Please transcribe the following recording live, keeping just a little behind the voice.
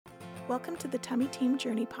Welcome to the Tummy Team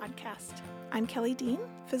Journey podcast. I'm Kelly Dean,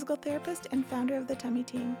 physical therapist and founder of the Tummy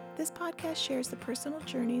Team. This podcast shares the personal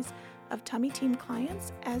journeys of Tummy Team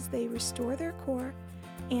clients as they restore their core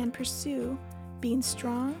and pursue being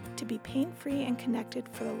strong to be pain-free and connected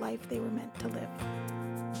for the life they were meant to live.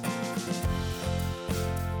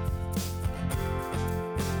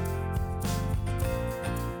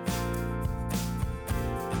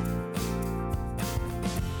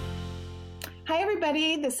 Hi,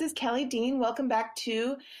 everybody. This is Kelly Dean. Welcome back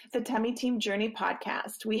to the Tummy Team Journey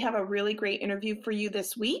podcast. We have a really great interview for you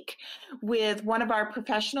this week with one of our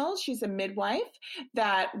professionals. She's a midwife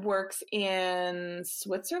that works in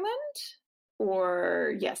Switzerland.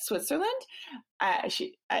 Switzerland.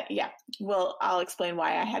 Well, I'll explain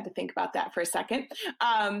why I had to think about that for a second.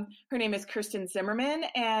 Her name is Kirsten Zimmerman,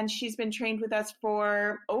 and she's been trained with us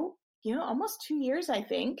for, almost 2 years, I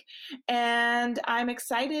think. And I'm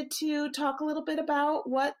excited to talk a little bit about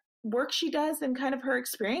what work she does and kind of her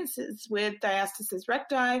experiences with diastasis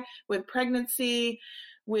recti, with pregnancy,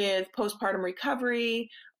 with postpartum recovery,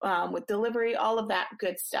 with delivery, all of that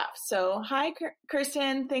good stuff. So hi,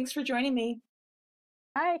 Kirsten. Thanks for joining me.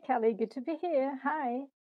 Hi, Kelly. Good to be here. Hi.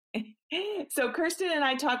 So Kirsten and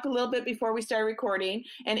I talked a little bit before we started recording,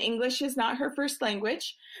 and English is not her first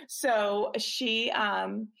language. So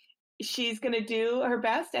she's going to do her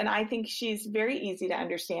best, and I think she's very easy to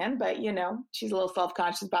understand, but she's a little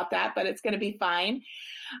self-conscious about that, but it's going to be fine.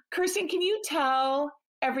 Kirsten, can you tell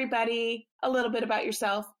everybody a little bit about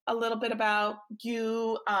yourself, a little bit about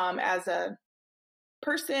you as a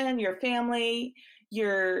person, your family,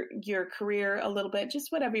 your career, a little bit,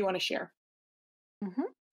 just whatever you want to share. Mm-hmm.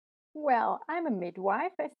 Well, I'm a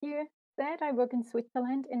midwife, as you said. I work in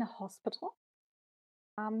Switzerland in a hospital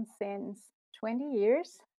since 20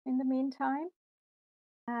 years in the meantime.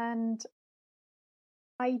 And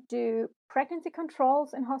I do pregnancy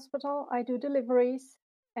controls in hospital, I do deliveries,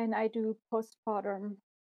 and I do postpartum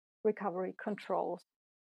recovery controls.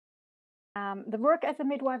 The work as a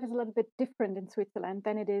midwife is a little bit different in Switzerland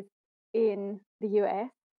than it is in the US.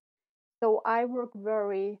 So I work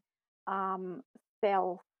very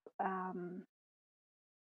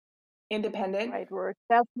independent. Right word.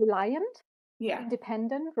 Self-reliant. Yeah.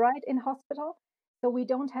 Independent, right, in hospital. So we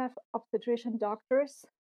don't have obstetrician doctors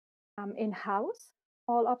in-house.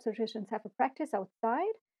 All obstetricians have a practice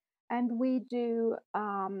outside. And we do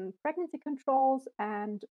pregnancy controls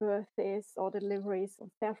and births or deliveries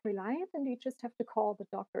on self-reliant. And you just have to call the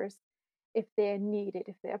doctors if they're needed,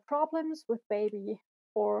 if there are problems with baby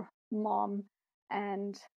or mom.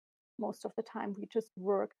 And most of the time we just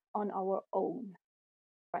work on our own.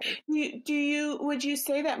 Right. Would you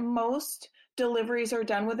say that most deliveries are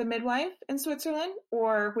done with a midwife in Switzerland,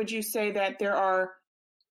 or would you say that there are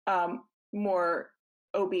more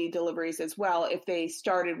OB deliveries as well if they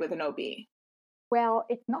started with an OB? Well,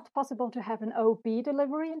 it's not possible to have an OB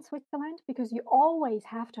delivery in Switzerland because you always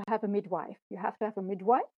have to have a midwife. You have to have a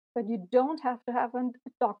midwife, but you don't have to have a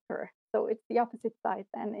doctor. So it's the opposite side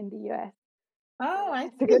than in the US. Oh, I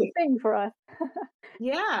see. It's a good thing for us.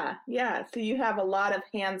 Yeah. So you have a lot of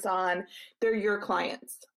hands-on. They're your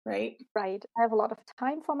clients, right? Right. I have a lot of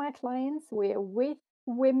time for my clients. We're with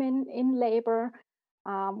women in labor.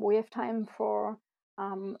 We have time for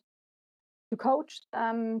to coach,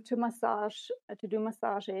 to massage, to do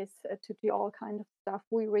massages, to do all kinds of stuff.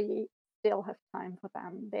 We really still have time for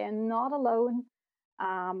them. They're not alone.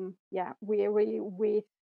 We're really with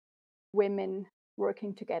women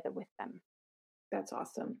working together with them. That's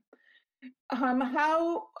awesome.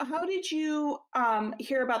 How did you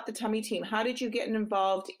hear about the Tummy Team? How did you get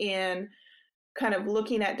involved in kind of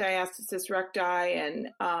looking at diastasis recti and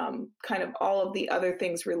kind of all of the other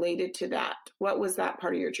things related to that? What was that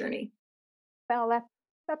part of your journey? Well,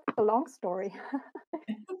 that's a long story.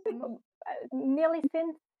 Nearly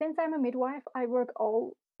since I'm a midwife, I work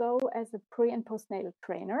also as a pre and postnatal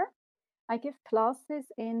trainer. I give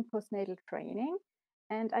classes in postnatal training.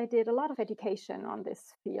 And I did a lot of education on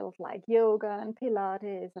this field, like yoga and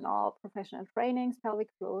Pilates and all professional trainings, pelvic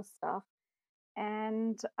floor stuff.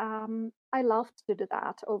 And I loved to do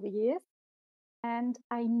that over years. And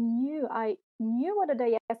I knew what a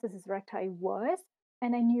diastasis recti was,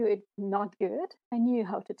 and I knew it's not good. I knew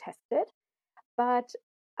how to test it, but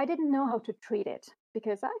I didn't know how to treat it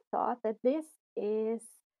because I thought that this is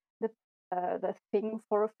the thing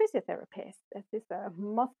for a physiotherapist. This is a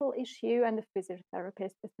muscle issue, and the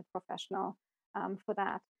physiotherapist is the professional for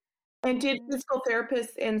that. And did physical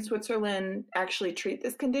therapists in Switzerland actually treat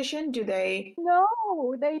this condition? Do they? No,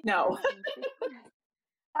 they No.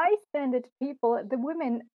 I send it to people, the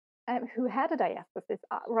women who had a diastasis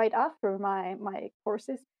right after my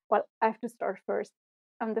courses. Well, I have to start first.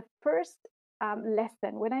 on the first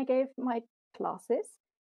lesson, when I gave my classes,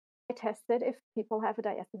 I tested if people have a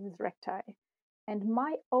diastasis recti. And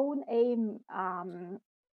my own aim,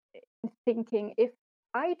 thinking, if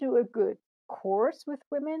I do a good course with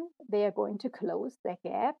women, they are going to close their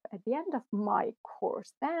gap at the end of my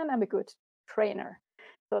course. Then I'm a good trainer.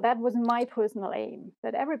 So that was my personal aim,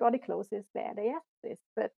 that everybody closes their diastasis.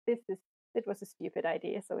 But it was a stupid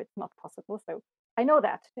idea, so it's not possible. So I know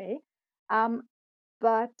that today.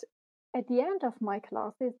 But at the end of my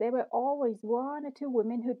classes, there were always 1 or 2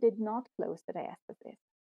 women who did not close the diastasis.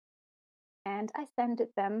 And I sent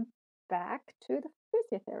them back to the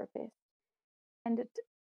physiotherapist. And at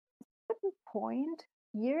a certain point,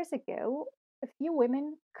 years ago, a few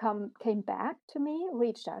women came back to me,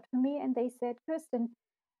 reached out to me, and they said, Kirsten,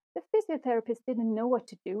 the physiotherapist didn't know what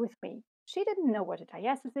to do with me. She didn't know what a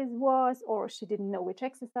diastasis was, or she didn't know which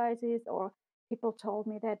exercises, or people told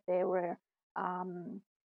me that they were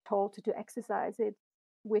told to do exercises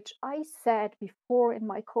which I said before in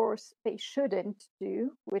my course they shouldn't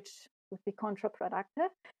do, which would be counterproductive.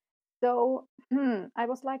 So I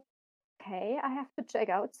was like, okay, I have to check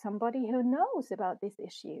out somebody who knows about this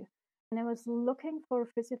issue. And I was looking for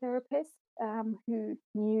a physiotherapist who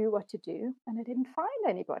knew what to do, and I didn't find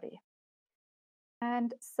anybody.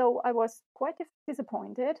 And so I was quite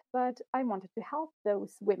disappointed, but I wanted to help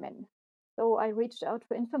those women. So I reached out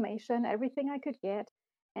for information, everything I could get.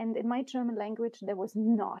 And in my German language, there was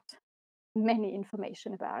not many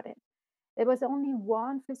information about it. There was only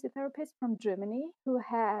one physiotherapist from Germany who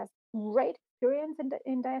has great experience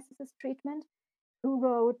in diastasis treatment, who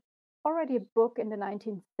wrote already a book in the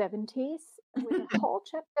 1970s with a whole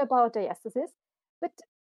chapter about diastasis. But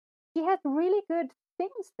she had really good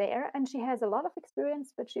things there, and she has a lot of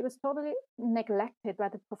experience, but she was totally neglected by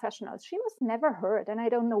the professionals. She was never heard, and I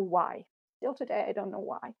don't know why. Still today, I don't know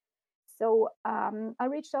why. So I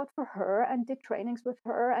reached out for her and did trainings with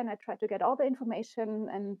her, and I tried to get all the information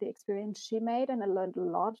and the experience she made, and I learned a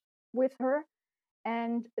lot with her.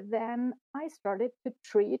 And then I started to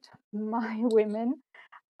treat my women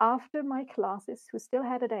after my classes who still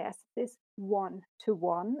had a diastasis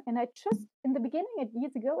 1-to-1. And I just, in the beginning,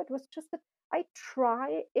 years ago, it was just that I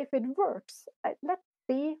try if it works. Let's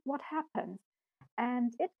see what happens.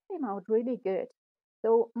 And it came out really good.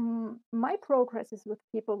 So my progresses with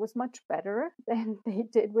people was much better than they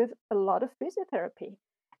did with a lot of physiotherapy.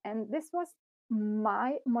 And this was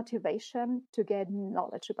my motivation to get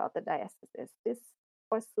knowledge about the diastasis. This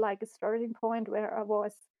was like a starting point where I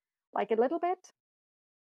was like a little bit,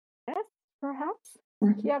 yes, perhaps.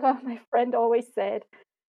 Chiara, my friend, always said,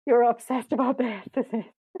 you're obsessed about diastasis.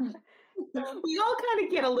 We all kind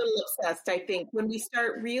of get a little obsessed, I think, when we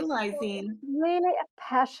start realizing. Really a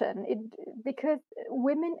passion because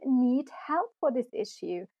women need help for this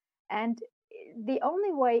issue. And the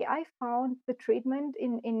only way I found the treatment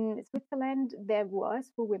in Switzerland there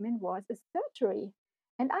was for women was a surgery.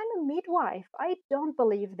 And I'm a midwife. I don't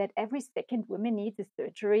believe that every second woman needs a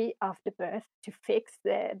surgery after birth to fix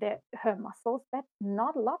her muscles. That's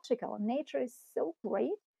not logical. Nature is so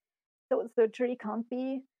great. So surgery can't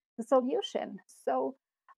be the solution. So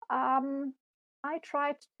I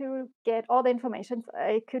tried to get all the information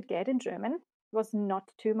I could get in German. It was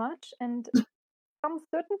not too much. And from a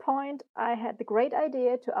certain point, I had the great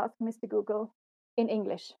idea to ask Mr. Google in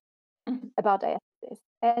English about diastasis.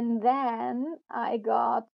 And then I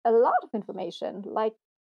got a lot of information, like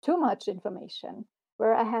too much information,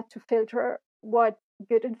 where I had to filter what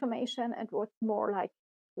good information and what's more like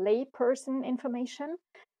layperson information.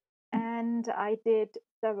 And I did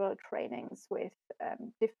several trainings with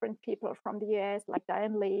different people from the US, like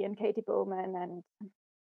Diane Lee and Katie Bowman.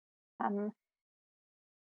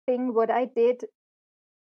 And what I did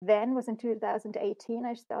then was in 2018,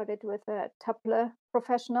 I started with a Tupler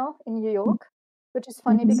professional in New York, which is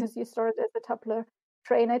funny because you started as a Tupler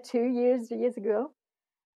trainer 2 years ago.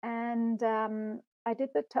 And I did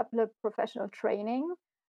the Tupler professional training,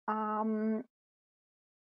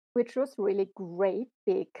 which was really great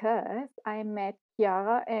because I met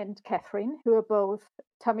Chiara and Catherine, who are both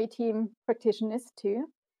tummy team practitioners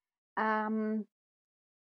too.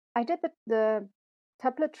 I did the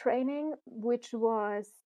Tupler training, which was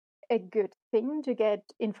a good thing to get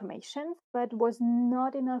information, but was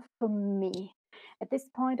not enough for me. At this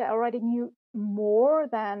point, I already knew more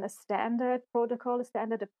than a standard protocol, a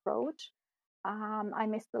standard approach. I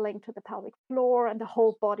missed the link to the pelvic floor and the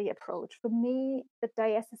whole body approach. For me, the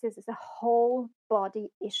diastasis is a whole body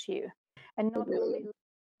issue and not only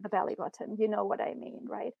the belly button. You know what I mean,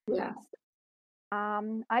 right? Yeah.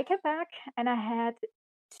 I came back and I had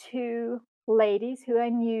 2 ladies who I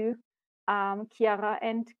knew, Chiara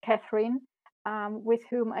and Catherine, with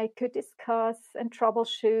whom I could discuss and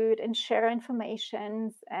troubleshoot and share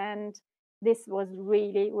information. And this was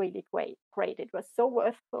really, really great. It was so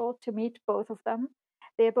worthwhile to meet both of them.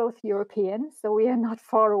 They're both European, so we are not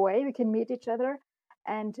far away. We can meet each other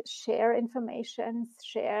and share information,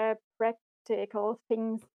 share practical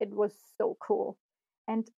things. It was so cool.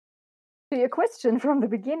 And to your question from the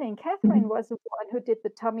beginning, Catherine was the one who did the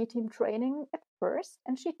tummy team training at first,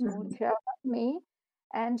 and she told Chiara and me,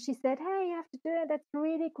 and she said, "Hey, you have to do it. That's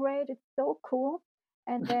really great. It's so cool."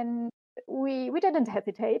 And then we didn't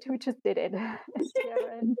hesitate. We just did it.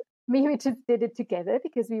 Chiara and me, we just did it together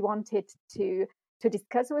because we wanted to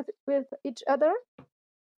discuss with each other.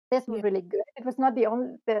 This was really good. It was not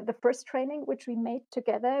the first training which we made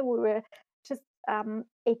together. We were just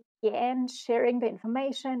again sharing the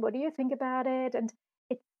information. What do you think about it? And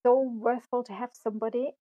it's so worthwhile to have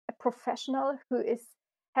somebody, a professional who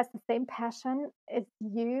has the same passion as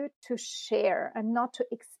you, to share and not to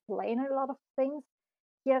explain a lot of things.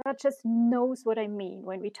 Chiara just knows what I mean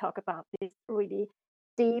when we talk about this really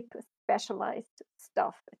deep, specialized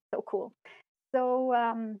stuff. It's so cool. So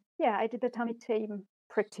I did the tummy team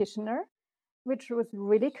practitioner, which was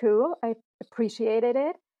really cool. I appreciated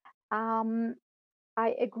it.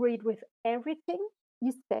 I agreed with everything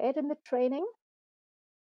you said in the training.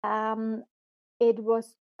 It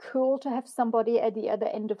was cool to have somebody at the other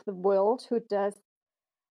end of the world who does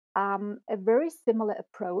a very similar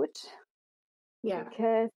approach. Yeah,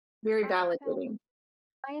 because very validating.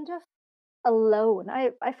 Kind of alone.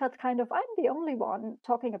 I felt kind of, I'm the only one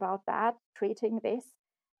talking about that, treating this.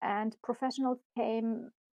 And professionals came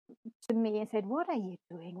to me and said, "What are you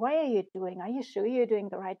doing? Why are you doing? Are you sure you're doing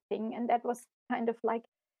the right thing?" And that was kind of like,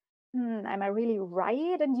 am I really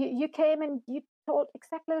right? And you came and you told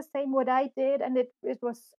exactly the same what I did, and it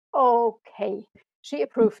was okay. She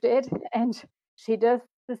approved it, and she does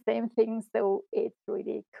the same thing. So it's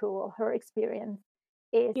really cool. Her experience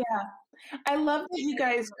is. Yeah. I love that you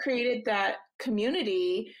guys created that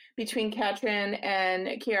community between Katrin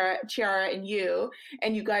and Chiara and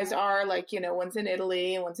you guys are like, one's in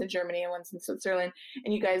Italy and one's in Germany and one's in Switzerland,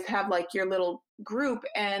 and you guys have like your little group,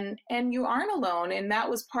 and you aren't alone. And that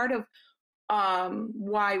was part of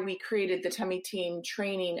why we created the tummy team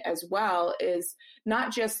training as well, is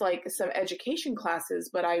not just like some education classes,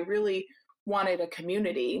 but I really wanted a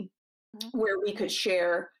community where we could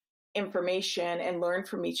share information and learn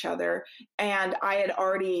from each other. And I had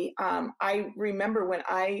already, I remember when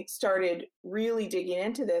I started really digging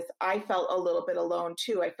into this, I felt a little bit alone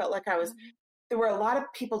too. I felt like there were a lot of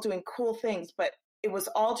people doing cool things, but it was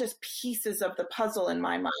all just pieces of the puzzle in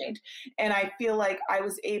my mind. And I feel like I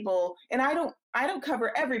was able, and I don't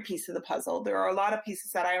cover every piece of the puzzle. There are a lot of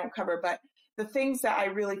pieces that I don't cover, but the things that I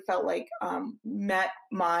really felt like met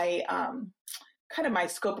my kind of my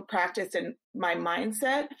scope of practice and my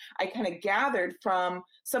mindset, I kind of gathered from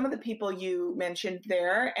some of the people you mentioned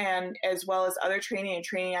there, and as well as other training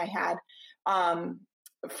I had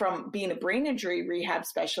from being a brain injury rehab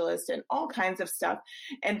specialist and all kinds of stuff,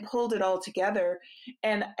 and pulled it all together.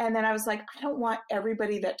 And then I was like, I don't want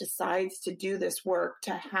everybody that decides to do this work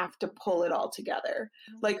to have to pull it all together.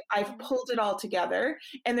 Like, I've pulled it all together,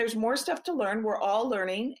 and there's more stuff to learn. We're all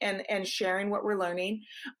learning and sharing what we're learning.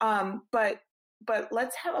 But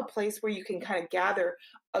let's have a place where you can kind of gather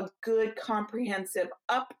a good, comprehensive,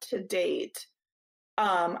 up-to-date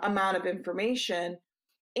amount of information,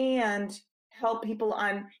 and help people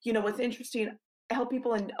on, what's interesting, help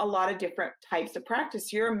people in a lot of different types of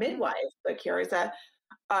practice. You're a midwife, but Chiara's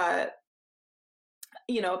a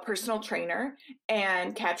personal trainer,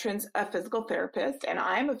 and Katrin's a physical therapist, and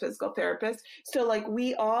I'm a physical therapist. So like,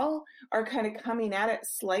 we all are kind of coming at it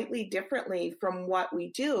slightly differently from what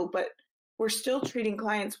we do, but we're still treating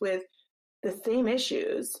clients with the same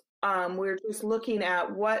issues. We're just looking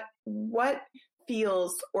at what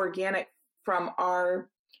feels organic from our,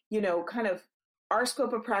 kind of our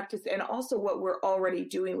scope of practice, and also what we're already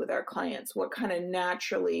doing with our clients, what kind of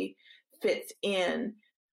naturally fits in.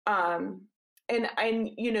 And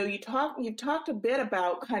you've talked a bit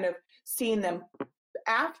about kind of seeing them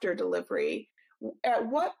after delivery. At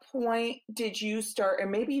what point did you start,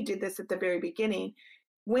 and maybe you did this at the very beginning,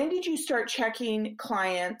 when did you start checking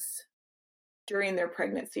clients during their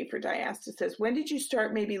pregnancy for diastasis? When did you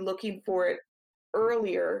start maybe looking for it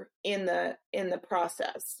earlier in the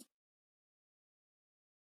process?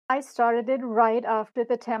 I started it right after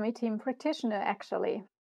the tummy team practitioner, actually.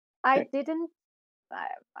 I didn't,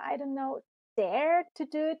 I don't know, dare to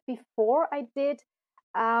do it before. I did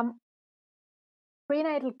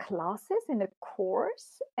prenatal classes in a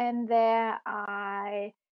course, and there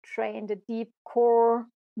I trained the deep core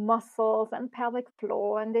muscles and pelvic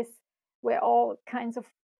floor and this were all kinds of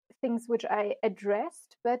things which I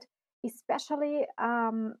addressed, but especially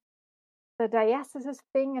the diastasis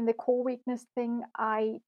thing and the core weakness thing,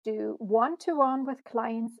 I do one-to-one with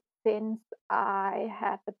clients since I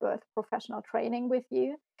had the birth professional training with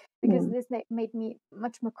you, because this made me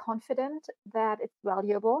much more confident that it's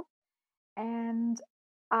valuable. And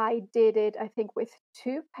I did it, I think, with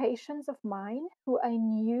 2 patients of mine who I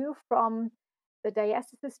knew from the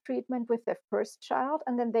diastasis treatment with their first child,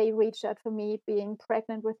 and then they reached out for me being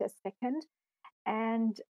pregnant with their second.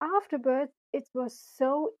 And after birth, it was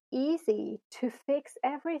so easy to fix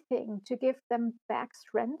everything, to give them back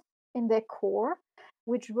strength in their core,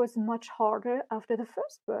 which was much harder after the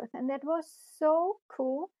first birth. And that was so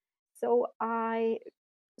cool. So I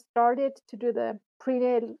started to do the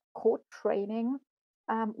prenatal core training,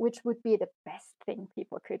 which would be the best thing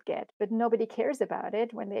people could get. But nobody cares about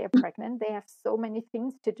it when they are pregnant. They have so many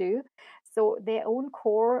things to do. So their own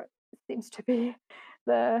core seems to be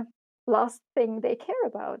the last thing they care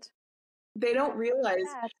about. They don't realize.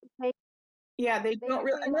 They They don't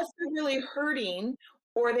really, unless they're really hurting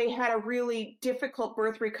or they had a really difficult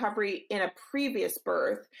birth recovery in a previous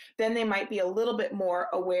birth, then they might be a little bit more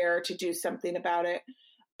aware to do something about it.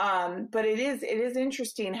 But it is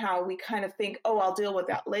interesting how we kind of think, oh, I'll deal with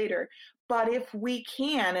that later. But if we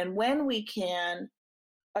can, and when we can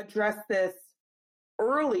address this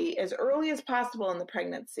as early as possible in the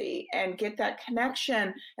pregnancy and get that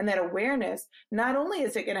connection and that awareness, not only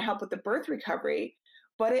is it going to help with the birth recovery,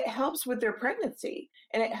 but it helps with their pregnancy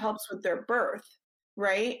and it helps with their birth,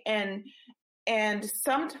 right? And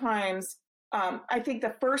sometimes I think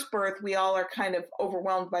the first birth, we all are kind of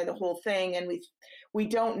overwhelmed by the whole thing, and we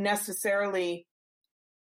don't necessarily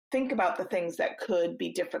think about the things that could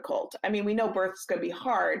be difficult. I mean, we know birth's going to be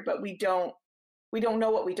hard, but we don't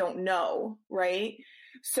know what we don't know, right?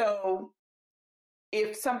 So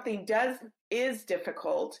if something is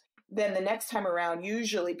difficult, then the next time around,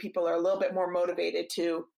 usually people are a little bit more motivated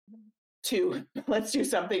to let's do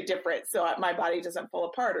something different so my body doesn't fall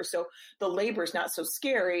apart, or so the labor is not so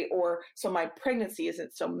scary, or so my pregnancy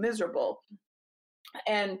isn't so miserable.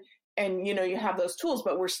 And you have those tools,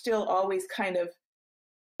 but we're still always kind of,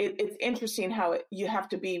 it's interesting how you have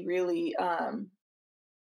to be really,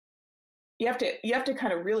 you have to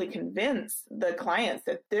kind of really convince the clients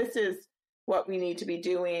that this is what we need to be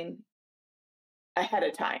doing ahead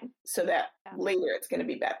of time so that later it's going to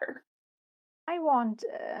be better. I want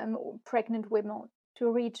pregnant women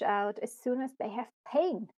to reach out as soon as they have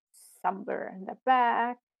pain somewhere in their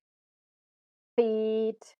back,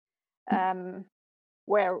 feet,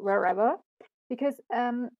 wherever, because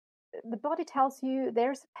the body tells you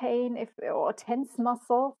there's pain or tense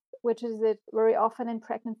muscle, which is it very often in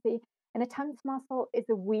pregnancy. And a tense muscle is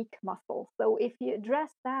a weak muscle. So if you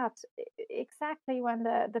address that exactly when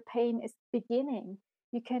the pain is beginning,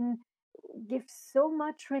 you can give so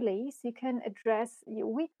much release. You can address your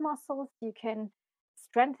weak muscles. You can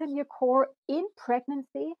strengthen your core in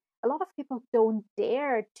pregnancy. A lot of people don't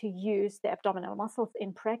dare to use the abdominal muscles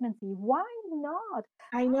in pregnancy. Why not?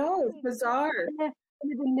 I know, it's bizarre. In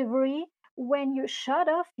the delivery, when you shut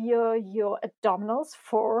off your abdominals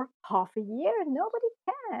for half a year, nobody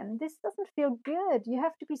can. This doesn't feel good. You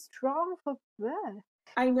have to be strong for birth.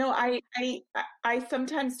 I know. I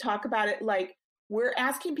sometimes talk about it like we're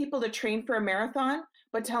asking people to train for a marathon,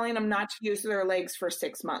 but telling them not to use their legs for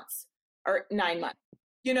 6 months or 9 months.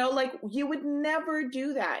 Like you would never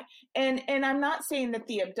do that. And I'm not saying that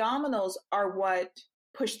the abdominals are what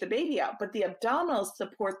push the baby out, but the abdominals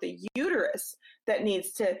support the uterus that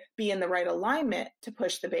needs to be in the right alignment to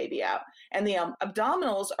push the baby out. And the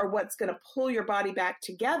abdominals are what's going to pull your body back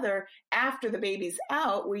together after the baby's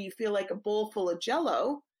out, where you feel like a bowl full of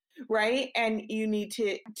Jell-O, right? And you need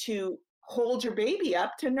to hold your baby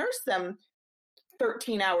up to nurse them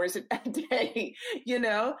 13 hours a day,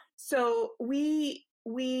 So we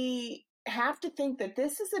have to think that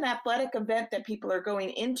this is an athletic event that people are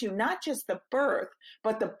going into, not just the birth,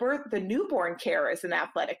 but the newborn care is an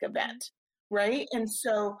athletic event, right? And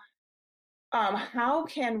so how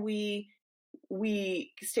can we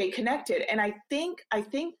stay connected? And I think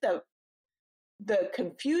the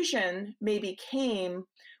confusion maybe came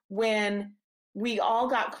when we all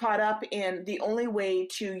got caught up in the only way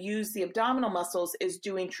to use the abdominal muscles is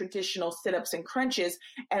doing traditional sit-ups and crunches.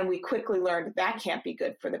 And we quickly learned that can't be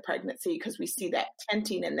good for the pregnancy because we see that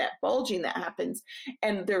tenting and that bulging that happens.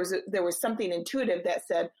 And there was something intuitive that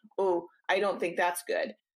said, oh, I don't think that's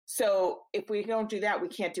good. So if we don't do that, we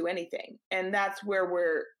can't do anything. And that's where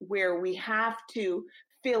we have to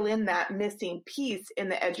fill in that missing piece in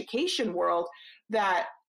the education world, that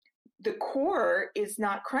the core is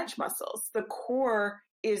not crunch muscles. The core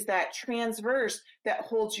is that transverse that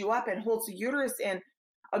holds you up and holds the uterus in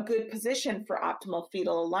a good position for optimal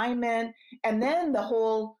fetal alignment. And then the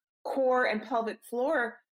whole core and pelvic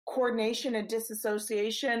floor coordination and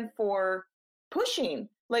disassociation for pushing.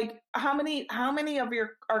 Like how many of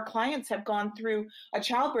our clients have gone through a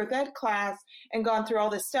childbirth ed class and gone through all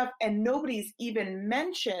this stuff, and nobody's even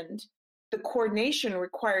mentioned the coordination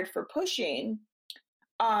required for pushing.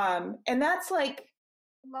 And that's like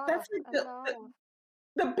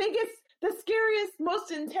the biggest, the scariest,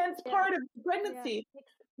 most intense part of pregnancy.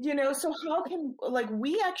 So how can, like,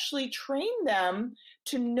 we actually train them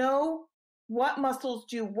to know what muscles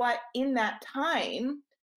do what in that time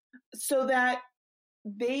so that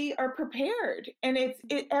they are prepared. And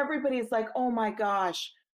everybody's like, oh my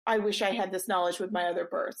gosh, I wish I had this knowledge with my other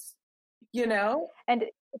births, And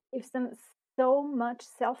it gives them so much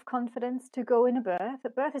self-confidence to go in a birth. A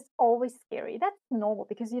birth is always scary. That's normal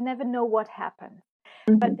because you never know what happens.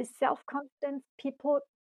 Mm-hmm. But the self-confidence people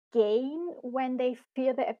gain when they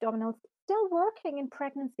feel the abdominals still working in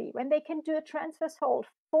pregnancy, when they can do a transverse hold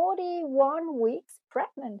 41 weeks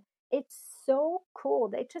pregnant. It's so cool.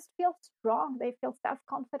 They just feel strong. They feel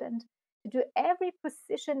self-confident to do every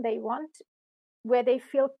position they want where they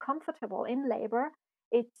feel comfortable in labor.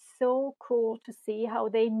 It's so cool to see how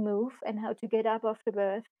they move and how to get up after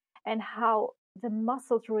birth and how the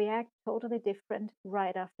muscles react totally different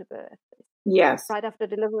right after birth. Yes. Right after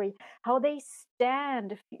delivery. How they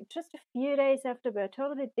stand just a few days after birth,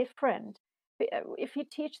 totally different. If you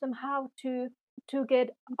teach them how to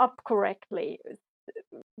get up correctly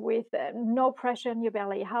with no pressure in your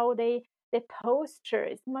belly, how their posture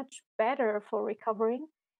is much better for recovering.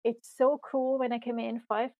 It's so cool when I come in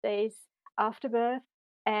 5 days after birth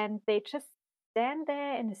and they just stand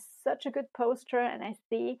there in such a good posture, and I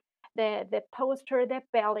see the posture, their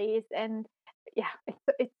bellies, and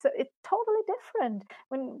it's totally different.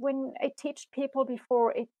 When I teach people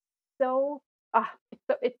before, it's so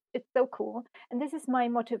it's so cool, and this is my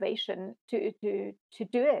motivation to do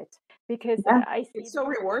it because I see it's so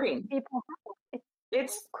rewarding. People,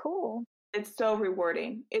 it's so cool. It's so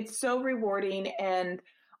rewarding. It's so rewarding, and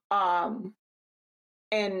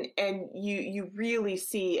you really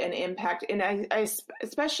see an impact. And I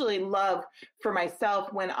especially love for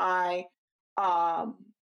myself when I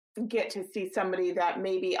get to see somebody that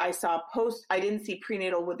maybe I didn't see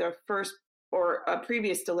prenatal with their first or a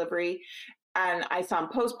previous delivery, and I saw them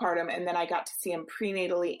postpartum, and then I got to see them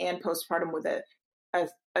prenatally and postpartum with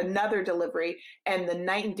another delivery, and the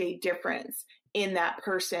night and day difference in that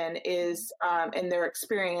person is in their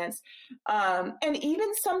experience. And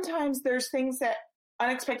even sometimes there's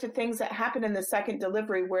unexpected things that happen in the second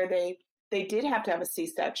delivery where they did have to have a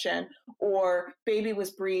C-section, or baby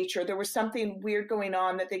was breech, or there was something weird going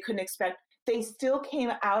on that they couldn't expect. They still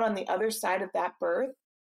came out on the other side of that birth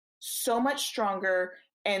so much stronger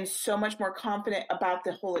and so much more confident about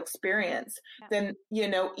the whole experience than,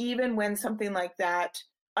 even when something like that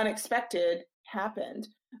unexpected happened,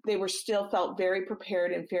 they were still felt very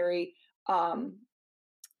prepared and very,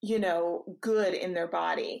 good in their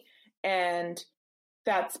body. And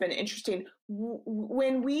that's been interesting.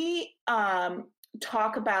 When we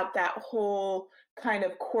talk about that whole kind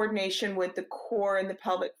of coordination with the core and the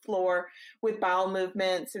pelvic floor with bowel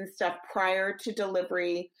movements and stuff prior to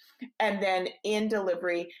delivery and then in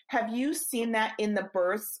delivery, have you seen that in the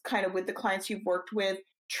births, kind of with the clients you've worked with,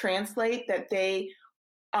 translate that they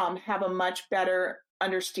have a much better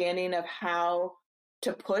understanding of how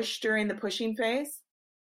to push during the pushing phase?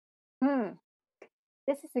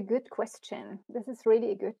 This is a good question. This is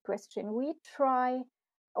really a good question. We try,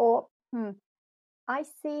 I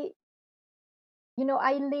see,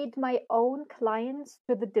 I lead my own clients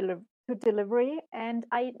to delivery, and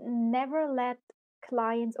I never let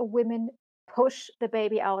clients or women push the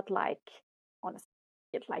baby out honestly,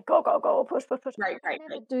 it's like go, push. Right.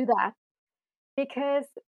 Never do that because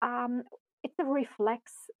it's a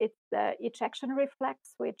reflex. It's the ejection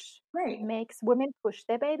reflex, which makes women push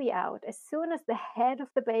their baby out. As soon as the head of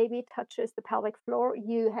the baby touches the pelvic floor,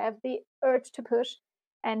 you have the urge to push,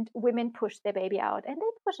 and women push their baby out. And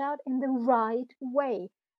they push out in the right way.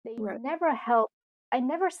 They never help. I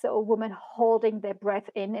never saw a woman holding their breath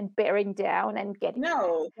in and bearing down and getting.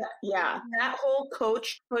 No, that whole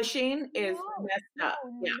coach pushing is messed up.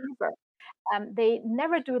 Never. They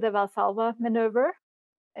never do the Valsalva maneuver.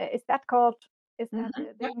 Is that called? Is that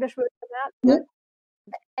the English word for that?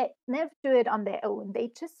 They never do it on their own.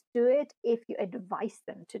 They just do it if you advise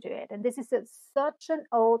them to do it. And this is such an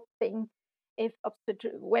old thing.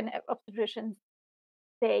 When obstetricians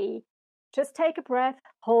say just take a breath,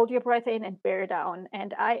 hold your breath in and bear down.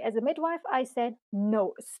 And I, as a midwife, I said,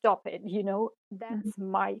 no, stop it. That's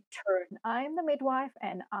my turn. I'm the midwife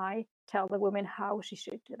and I tell the woman how she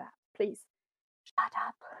should do that. Please shut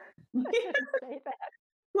up. I shouldn't say that.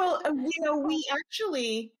 Well,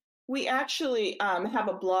 we actually have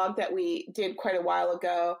a blog that we did quite a while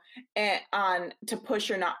ago on to push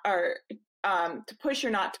or not, or to push or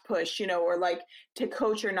not to push, or like to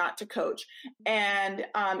coach or not to coach, and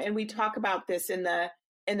we talk about this in the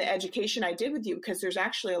education I did with you, because there's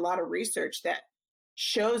actually a lot of research that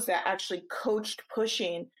shows that actually coached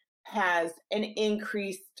pushing has an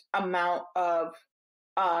increased amount of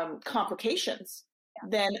complications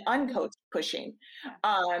than uncoached pushing.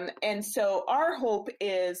 And so our hope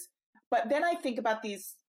is, but then I think about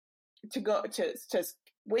these, to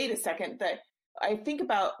wait a second, that I think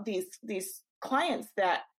about these clients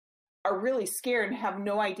that are really scared and have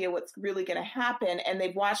no idea what's really going to happen. And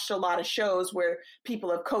they've watched a lot of shows where people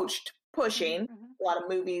have coached pushing, a lot of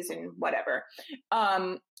movies and whatever.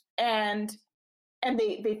 And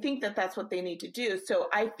they think that that's what they need to do. So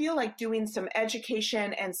I feel like doing some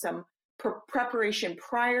education and some preparation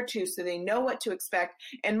prior to, so they know what to expect.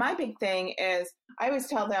 And my big thing is I always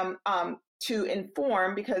tell them to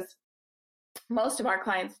inform, because most of our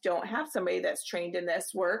clients don't have somebody that's trained in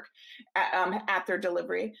this work at their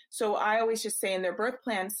delivery. So I always just say in their birth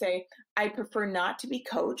plan, say, I prefer not to be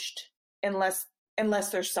coached unless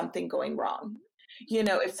there's something going wrong.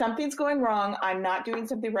 If something's going wrong, I'm not doing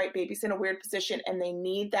something right, baby's in a weird position and they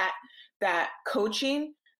need that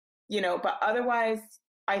coaching, but otherwise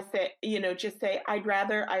I say, just say, I'd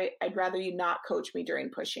rather you not coach me during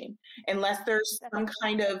pushing unless there's some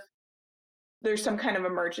kind of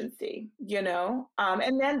emergency,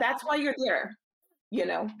 and then that's why you're there,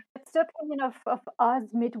 It's the opinion of us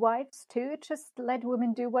midwives too. Just let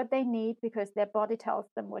women do what they need because their body tells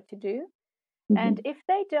them what to do. And if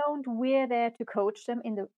they don't, we're there to coach them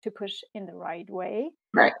to push in the right way.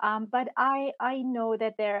 Right. But I know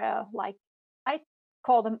that there are, like, I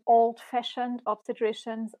call them old-fashioned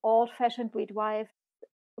obstetricians, old-fashioned midwives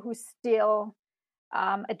who still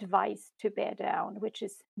advise to bear down, which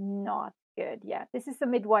is not good. Yeah, this is a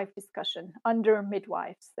midwife discussion under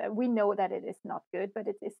midwives. We know that it is not good, but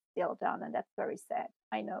it is still done, and that's very sad.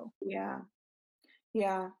 I know. Yeah.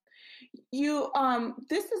 You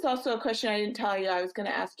this is also a question I didn't tell you I was going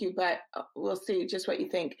to ask you, but we'll see just what you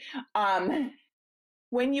think.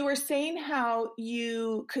 When you were saying how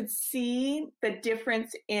you could see the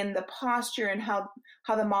difference in the posture and how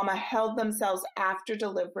the mama held themselves after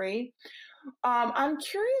delivery, I'm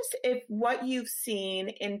curious if what you've seen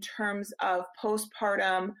in terms of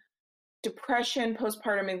postpartum depression,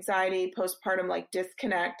 postpartum anxiety, postpartum like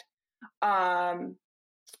disconnect,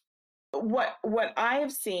 what I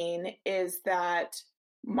have seen is that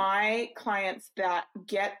my clients that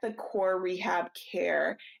get the core rehab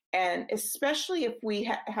care, and especially if we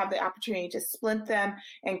have the opportunity to splint them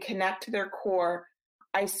and connect to their core,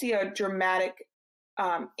 I see a dramatic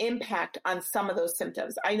impact on some of those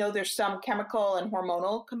symptoms. I know there's some chemical and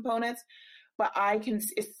hormonal components, but I can,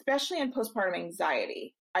 especially in postpartum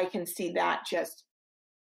anxiety, I can see that just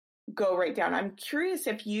go right down. I'm curious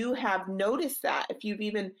if you have noticed that, if you've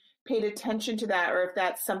even paid attention to that, or if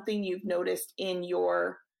that's something you've noticed in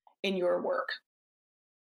your work.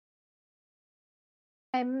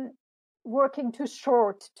 I'm working too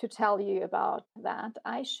short to tell you about that.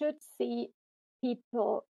 I should see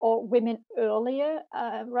people or women earlier,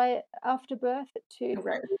 right after birth,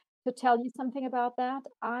 to tell you something about that.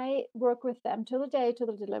 I work with them till the day to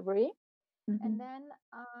the delivery, and then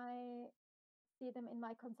I see them in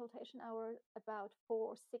my consultation hour about 4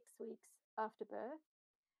 or 6 weeks after birth.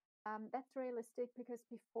 That's realistic because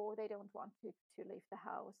before they don't want to leave the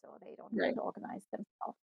house, or they don't want to organize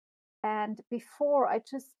themselves. And before,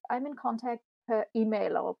 I'm in contact per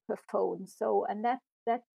email or per phone. So, and that's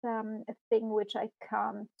a thing which I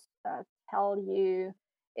can't tell you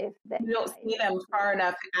if that you don't see them far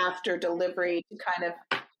enough after delivery to kind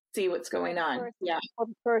of see what's going on. For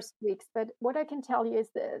the first weeks. But what I can tell you is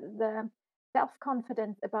the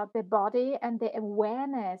self-confidence about their body and the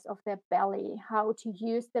awareness of their belly, how to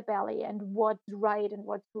use the belly and what's right and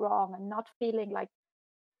what's wrong, and not feeling like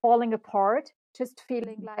falling apart, just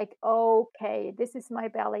feeling like, okay, this is my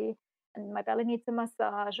belly and my belly needs a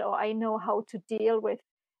massage, or I know how to deal with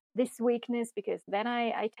this weakness because then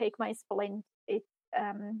I take my splint.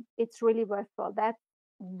 It's really worthwhile. That's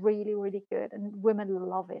really, really good, and women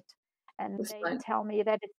love it. And they tell me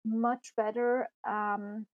that it's much better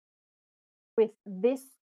with this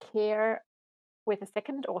care with a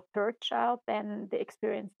second or third child than the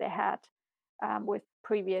experience they had with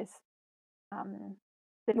previous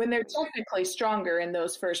when they're technically stronger in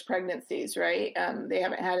those first pregnancies, right? They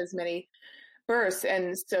haven't had as many births,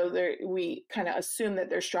 and so we kind of assume that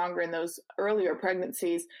they're stronger in those earlier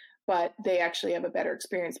pregnancies, but they actually have a better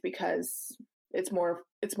experience because it's more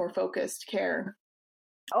focused care.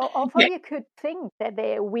 Although Yeah. you could think that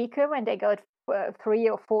they're weaker when they got 3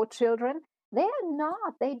 or 4 children, they're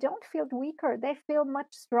not. They don't feel weaker. They feel much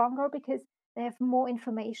stronger because they have more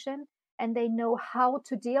information and they know how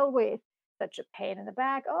to deal with such a pain in the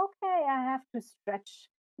back. Okay, I have to stretch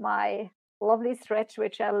my lovely stretch,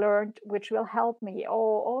 which I learned, which will help me.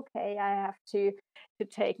 Oh, okay, I have to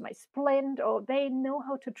take my splint. Or they know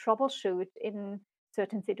how to troubleshoot in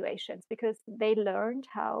certain situations because they learned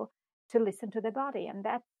how to listen to their body, and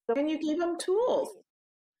that's so. And you give them tools.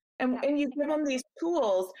 Yeah. And you give them these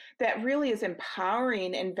tools that really is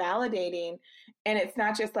empowering and validating. And it's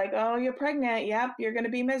not just like, oh, you're pregnant. Yep, you're going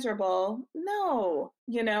to be miserable. No,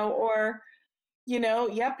 or,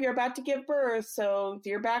 yep, you're about to give birth. So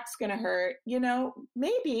your back's going to hurt,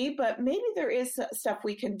 maybe, but maybe there is stuff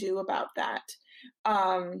we can do about that.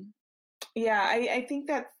 Yeah, I think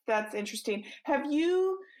that's interesting. Have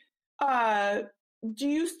you, do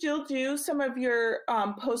you still do some of your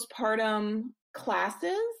postpartum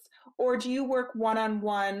classes? Or do you work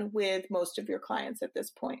one-on-one with most of your clients at this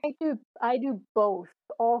point? I do both.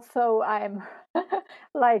 Also, I'm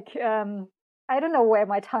like I don't know where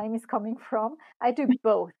my time is coming from. I do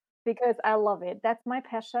both because I love it. That's my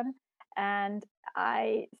passion. And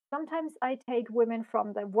I sometimes I take women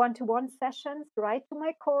from the one-to-one sessions right to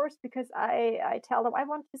my course because I tell them I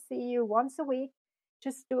want to see you once a week,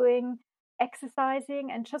 just doing exercising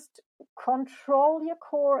and just control your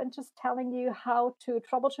core and just telling you how to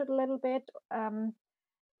troubleshoot a little bit.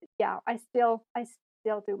 Yeah, I still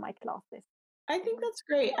do my classes. I think that's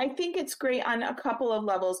great. I think it's great on a couple of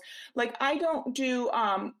levels. Like I don't do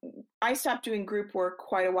I stopped doing group work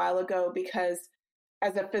quite a while ago because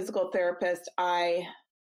as a physical therapist, I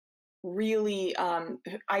really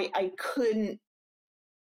I couldn't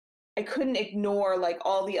ignore like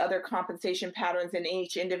all the other compensation patterns in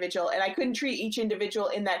each individual, and I couldn't treat each individual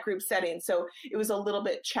in that group setting. So it was a little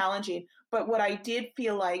bit challenging. But what I did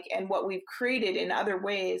feel like, and what we've created in other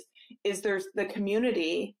ways, is there's the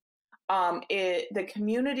community, the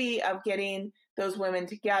community of getting those women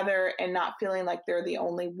together and not feeling like they're the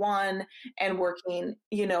only one, and working,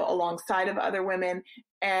 alongside of other women.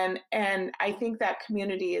 And I think that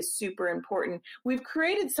community is super important. We've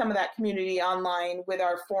created some of that community online with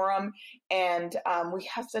our forum, and we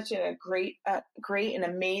have such a great and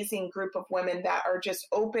amazing group of women that are just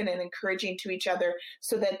open and encouraging to each other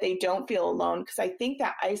so that they don't feel alone. Because I think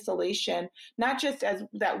that isolation, not just as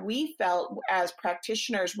that we felt as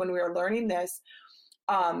practitioners when we were learning this,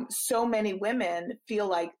 so many women feel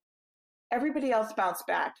like everybody else bounced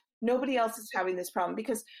back. Nobody else is having this problem,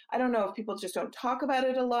 because I don't know if people just don't talk about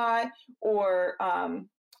it a lot, or I'm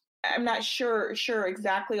not sure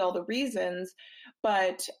exactly all the reasons,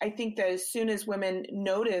 but I think that as soon as women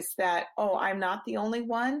notice that, oh, I'm not the only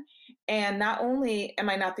one, and not only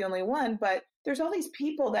am I not the only one, but there's all these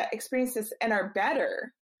people that experience this and are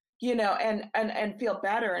better, and feel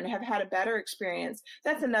better and have had a better experience.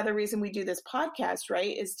 That's another reason we do this podcast,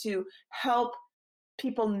 right? Is to help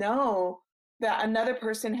people know that another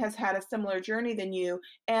person has had a similar journey than you,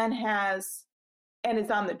 and is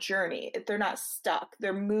on the journey. They're not stuck.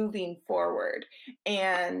 They're moving forward,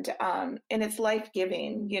 and it's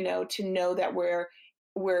life-giving, to know that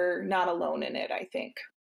we're not alone in it, I think.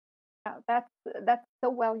 Yeah, that's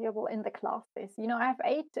so valuable in the classes. I have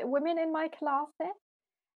 8 women in my classes,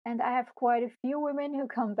 and I have quite a few women who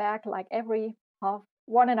come back like every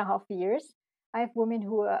 1.5 years. I have women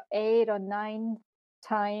who are 8 or 9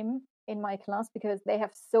 time in my class because they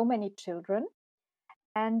have so many children.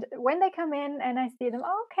 And when they come in and I see them,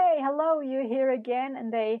 okay, hello, you're here again,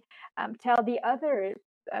 and they tell the other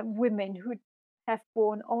women who have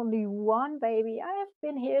born only one baby, I have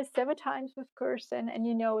been here 7 times with Kirsten, and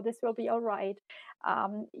this will be all right.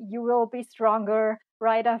 You will be stronger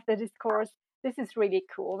right after this course. This is really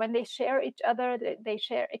cool. When they share each other, they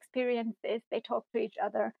share experiences, they talk to each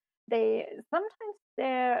other. Sometimes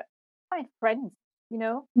they're find friends, you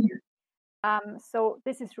know. So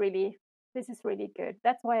this is really good.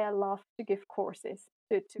 That's why I love to give courses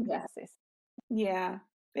to Yeah. classes. Yeah,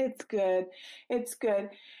 it's good. It's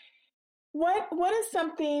good. What is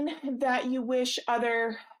something that you wish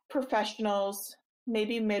other professionals,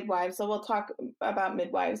 maybe midwives, so we'll talk about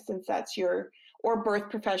midwives since that's or birth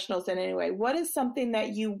professionals in any way. What is something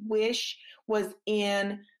that you wish was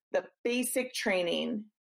in the basic training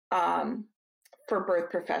for birth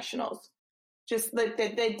professionals? Just that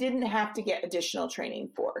they didn't have to get additional training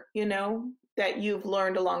for, that you've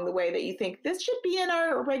learned along the way that you think this should be in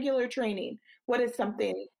our regular training? What is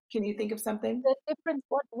something? Can you think of something? The difference,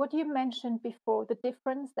 what you mentioned before, the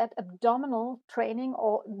difference that abdominal training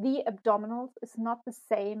or the abdominals is not the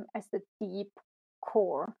same as the deep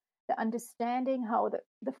core. The understanding how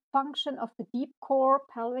the function of the deep core,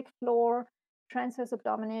 pelvic floor, transverse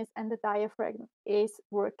abdominis, and the diaphragm is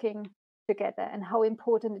working together and how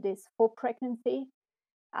important it is for pregnancy.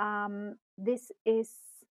 This is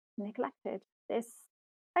neglected.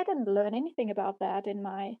 I didn't learn anything about that in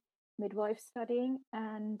my midwife studying,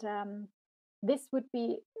 and this would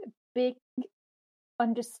be a big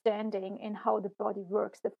understanding in how the body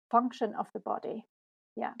works, the function of the body.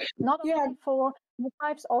 Yeah, not only for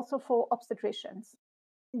midwives, also for obstetricians.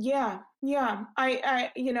 Yeah.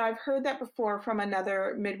 I've heard that before from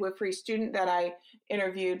another midwifery student that I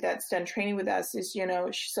interviewed that's done training with us. Is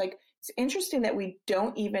she's like, it's interesting that we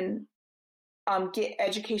don't even get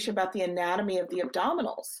education about the anatomy of the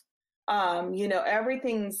abdominals.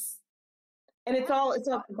 Everything's, and it's all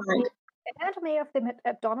combined. The anatomy of the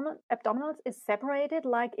abdominals is separated,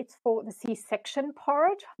 like it's for the C-section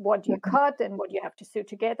part, what you cut and what you have to sew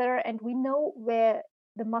together, and we know where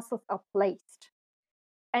the muscles are placed.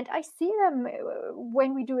 And I see them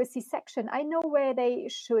when we do a C-section. I know where they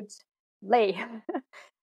should lay.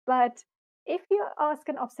 But if you ask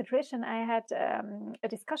an obstetrician, I had a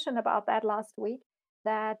discussion about that last week,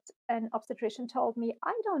 that an obstetrician told me,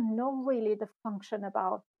 I don't know really the function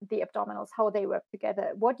about the abdominals, how they work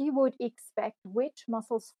together, what you would expect, which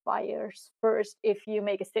muscles fires first if you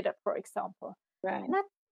make a sit-up, for example. Right. And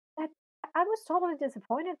that I was totally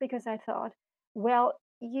disappointed, because I thought, well,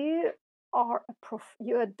 you're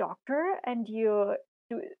a doctor and you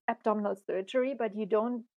do abdominal surgery, but you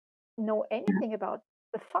don't know anything about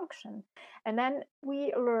the function. And then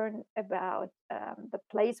we learn about the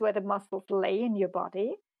place where the muscles lay in your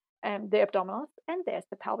body, the abdominals, and there's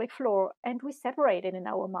the pelvic floor, and we separate it in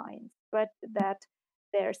our minds. But that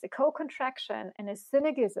there's a co-contraction and a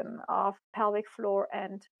synergism of pelvic floor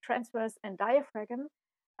and transverse and diaphragm,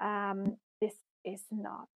 this is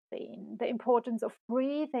not seen. The importance of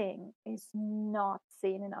breathing is not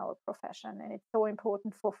seen in our profession, and it's so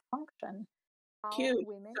important for function. Huge.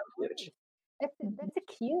 Women so huge. That's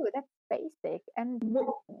a cue. That's basic, and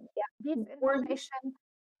this information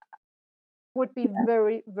would be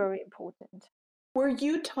very, very important. Were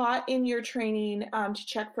you taught in your training to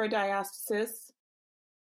check for a diastasis?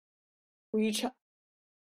 Were you?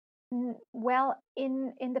 Well,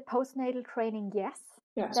 in the postnatal training, yes,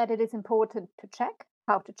 that it is important to check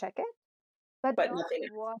how to check it, but not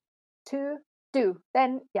what to do.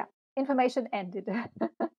 Then, information ended. And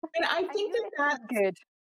I think that's good.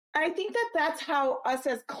 I think that's how us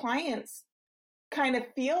as clients kind of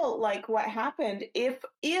feel like what happened if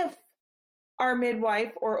our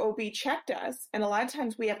midwife or OB checked us. And a lot of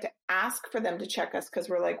times we have to ask for them to check us because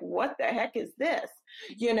we're like, what the heck is this?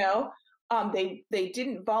 They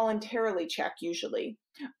didn't voluntarily check usually.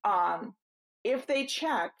 If they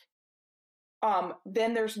check,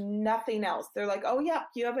 then there's nothing else. They're like, oh yeah,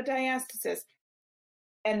 you have a diastasis.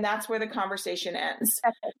 And that's where the conversation ends.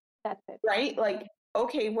 That's it. Right? Like,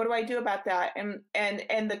 okay, what do I do about that?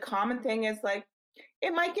 And the common thing is like,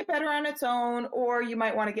 it might get better on its own, or you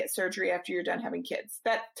might want to get surgery after you're done having kids.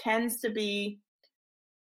 That tends to be,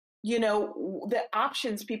 the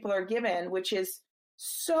options people are given, which is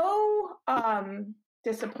so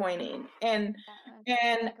disappointing. And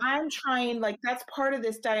I'm trying, like, that's part of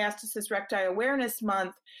this Diastasis Recti Awareness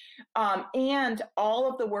Month. And all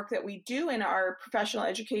of the work that we do in our professional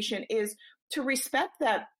education is to respect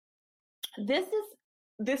that this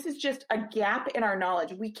is just a gap in our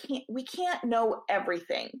knowledge. We can't know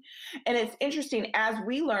everything. And it's interesting, as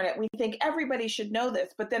we learn it, we think everybody should know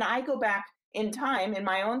this, but then I go back in time in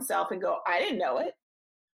my own self and go, I didn't know it.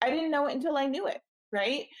 I didn't know it until I knew it.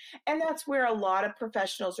 Right. And that's where a lot of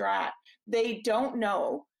professionals are at. They don't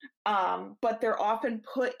know, but they're often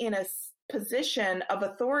put in a position of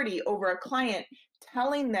authority over a client,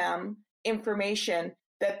 telling them information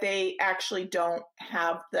that they actually don't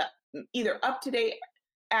have the either up-to-date,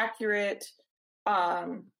 accurate,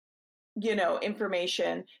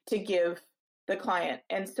 information to give the client.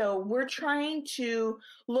 And so we're trying to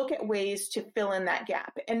look at ways to fill in that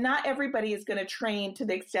gap. And not everybody is going to train to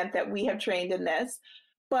the extent that we have trained in this,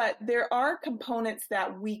 but there are components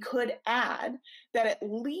that we could add that at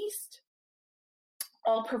least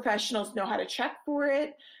all professionals know how to check for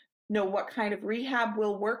it, know what kind of rehab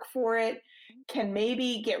will work for it, can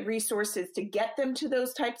maybe get resources to get them to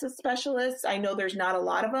those types of specialists. I know there's not a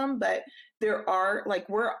lot of them, but there are, like,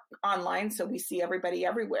 we're online, so we see everybody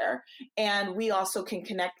everywhere. And we also can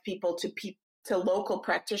connect people to to local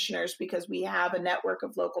practitioners because we have a network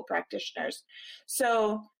of local practitioners.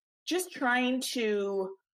 So just trying to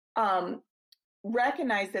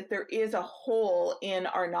recognize that there is a hole in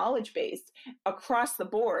our knowledge base across the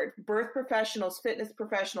board: birth professionals, fitness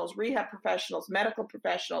professionals, rehab professionals, medical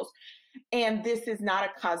professionals. And this is not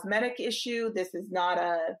a cosmetic issue. This is not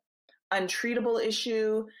a untreatable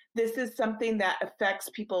issue. This is something that affects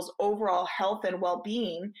people's overall health and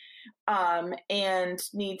well-being, and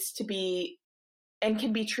needs to be and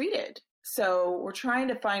can be treated. So we're trying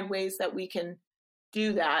to find ways that we can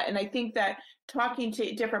do that. And I think that talking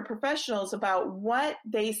to different professionals about what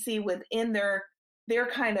they see within their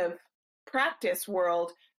kind of practice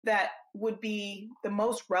world that would be the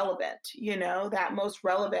most relevant, that most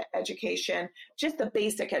relevant education, just the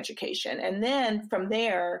basic education. And then from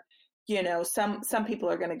there, some people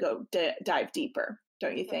are going to go dive deeper,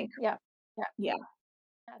 don't you think? Yeah.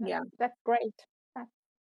 That's great.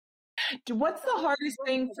 What's the hardest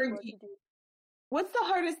thing for you? What's the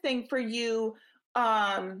hardest thing for you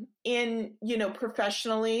in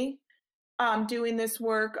professionally doing this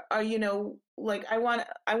work? Like I want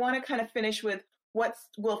to kind of finish with what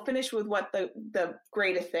the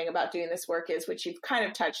greatest thing about doing this work is, which you've kind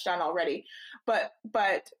of touched on already. But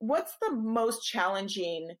what's the most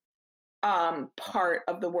challenging part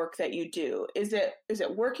of the work that you do? Is it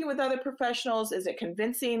working with other professionals? Is it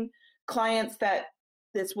convincing clients that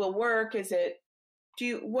this will work?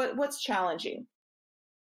 What's challenging?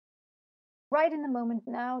 Right in the moment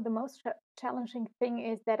now, the most challenging thing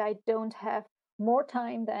is that I don't have more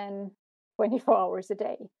time than 24 hours a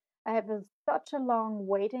day. I have such a long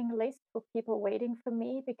waiting list for people waiting for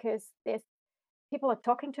me because people are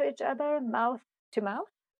talking to each other mouth to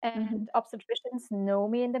mouth, and obstetricians know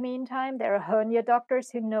me in the meantime. There are hernia doctors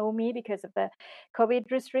who know me because of the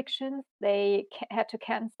COVID restrictions. They had to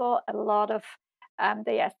cancel a lot of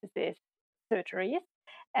diastasis surgeries.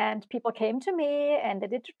 And people came to me and they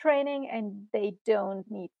did the training and they don't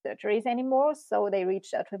need surgeries anymore. So they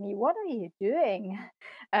reached out to me, what are you doing?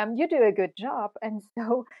 You do a good job. And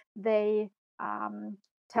so they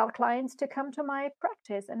tell clients to come to my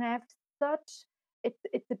practice. And I have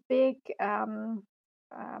it's a big,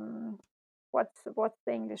 what's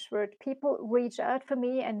the English word? People reach out for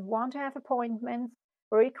me and want to have appointments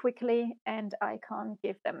very quickly, and I can't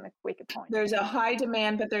give them a quick appointment. There's a high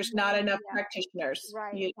demand, but there's not enough practitioners.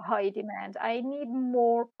 Right, high demand. I need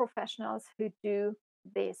more professionals who do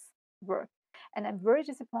this work. And I'm very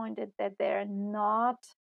disappointed that there are not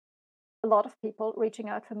a lot of people reaching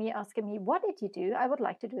out for me, asking me, what did you do? I would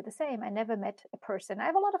like to do the same. I never met a person. I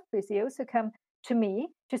have a lot of physios who come to me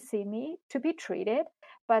to see me, to be treated,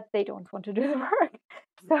 but they don't want to do the work.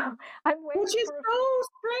 So I'm waiting. Which is so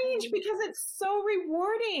strange because it's so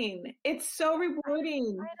rewarding. It's so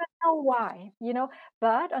rewarding. I don't know why,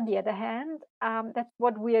 but on the other hand, that's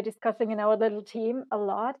what we are discussing in our little team a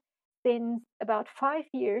lot. Since about 5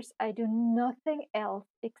 years, I do nothing else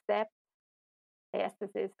except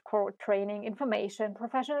diastasis, core training, information,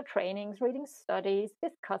 professional trainings, reading studies,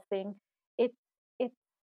 discussing.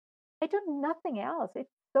 I do nothing else. It's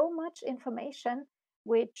so much information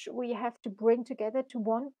which we have to bring together to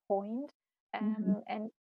one point, and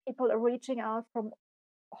people are reaching out from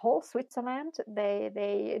whole Switzerland.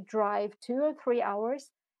 They drive 2 or 3 hours,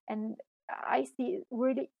 and I see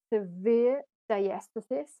really severe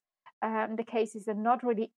diastasis. The cases are not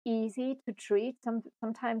really easy to treat.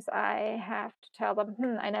 Sometimes I have to tell them,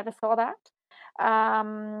 I never saw that.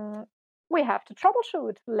 We have to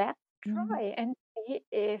troubleshoot. Let's try and see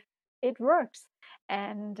if it works.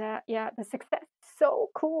 And the success is so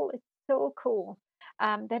cool. It's so cool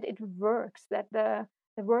that it works, that the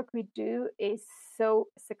work we do is so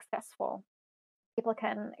successful. People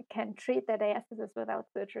can treat their diastasis without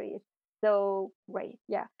surgery. It's so great.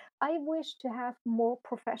 Yeah, I wish to have more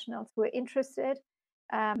professionals who are interested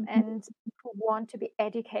and who want to be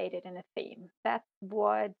educated in a theme. That's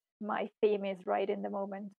what my theme is right in the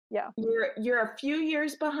moment. Yeah, you're a few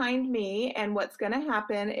years behind me, and what's going to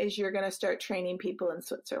happen is you're going to start training people in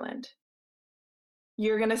Switzerland.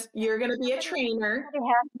 You're gonna be a trainer. Somebody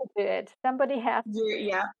has to do it. Somebody has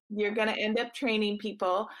to. You're gonna end up training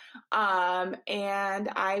people, and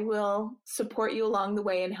I will support you along the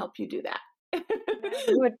way and help you do that.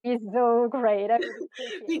 It would be so great.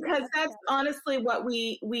 Because that's honestly what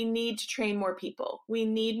we need to train more people. We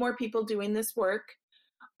need more people doing this work.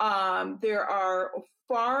 There are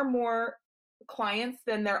far more clients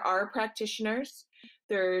than there are practitioners.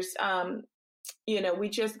 There's we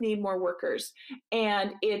just need more workers,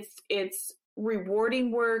 and it's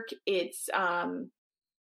rewarding work. It's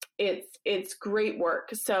great work.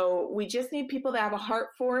 So we just need people that have a heart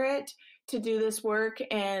for it, to do this work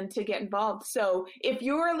and to get involved. So if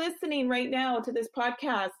you're listening right now to this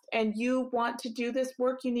podcast and you want to do this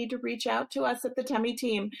work, you need to reach out to us at the Tummy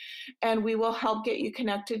Team, and we will help get you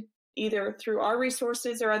connected either through our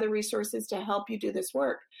resources or other resources to help you do this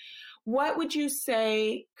work. What would you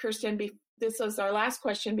say, Kirsten, this was our last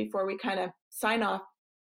question before we kind of sign off.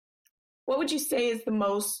 What would you say is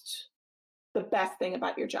the best thing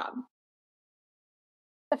about your job?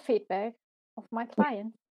 The feedback of my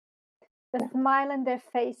clients. The smile in their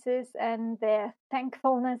faces and their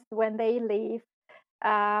thankfulness when they leave,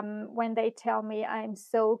 when they tell me, I'm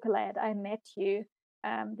so glad I met you.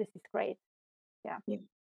 This is great.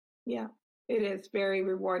 Yeah, it is very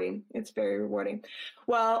rewarding. It's very rewarding.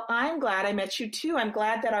 Well, I'm glad I met you too. I'm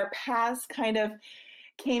glad that our paths kind of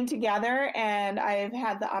came together, and I've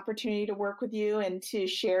had the opportunity to work with you and to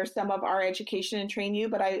share some of our education and train you.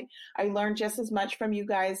 But I learned just as much from you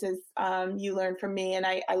guys as you learned from me. And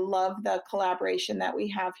I love the collaboration that we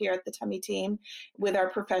have here at the Tummy Team with our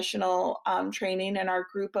professional training and our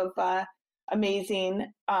group of amazing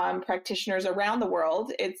practitioners around the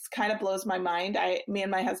world. It's kind of blows my mind. Me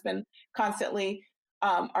and my husband constantly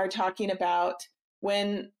are talking about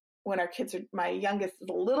when our kids are, my youngest is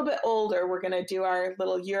a little bit older, we're going to do our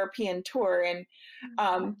little European tour and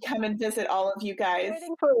come and visit all of you guys.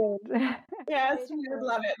 Waiting for it. Yes, we would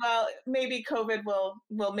love it. Well, maybe COVID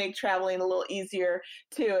will make traveling a little easier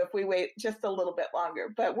too if we wait just a little bit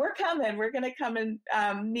longer. But we're coming. We're going to come and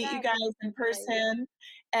meet you guys in person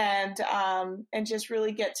and just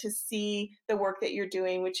really get to see the work that you're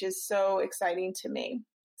doing, which is so exciting to me.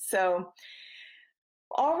 So,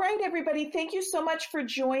 all right, everybody. Thank you so much for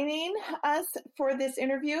joining us for this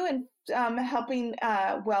interview and helping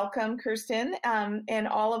welcome Kirsten and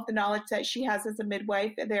all of the knowledge that she has as a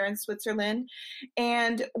midwife there in Switzerland.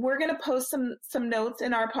 And we're going to post some notes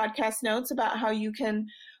in our podcast notes about how you can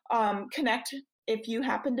connect if you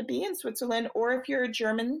happen to be in Switzerland, or if you're a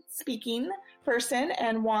German-speaking person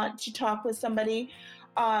and want to talk with somebody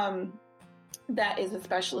that is a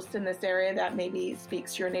specialist in this area that maybe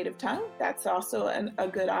speaks your native tongue. That's also a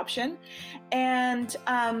good option. And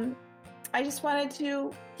I just wanted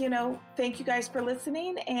to, thank you guys for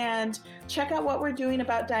listening and check out what we're doing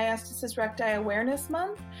about Diastasis Recti Awareness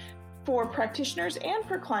Month for practitioners and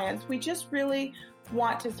for clients. We just really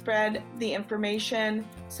want to spread the information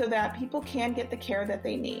so that people can get the care that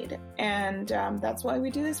they need. And that's why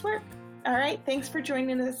we do this work. All right. Thanks for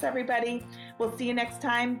joining us, everybody. We'll see you next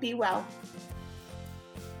time. Be well.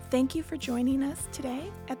 Thank you for joining us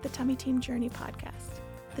today at the Tummy Team Journey podcast.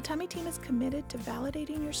 The Tummy Team is committed to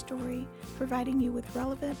validating your story, providing you with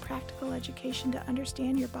relevant, practical education to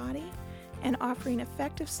understand your body, and offering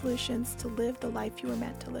effective solutions to live the life you were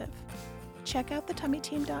meant to live. Check out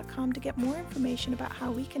thetummyteam.com to get more information about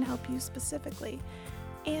how we can help you specifically,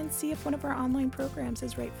 and see if one of our online programs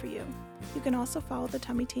is right for you. You can also follow the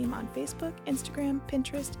Tummy Team on Facebook, Instagram,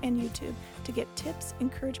 Pinterest, and YouTube to get tips,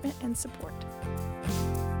 encouragement, and support.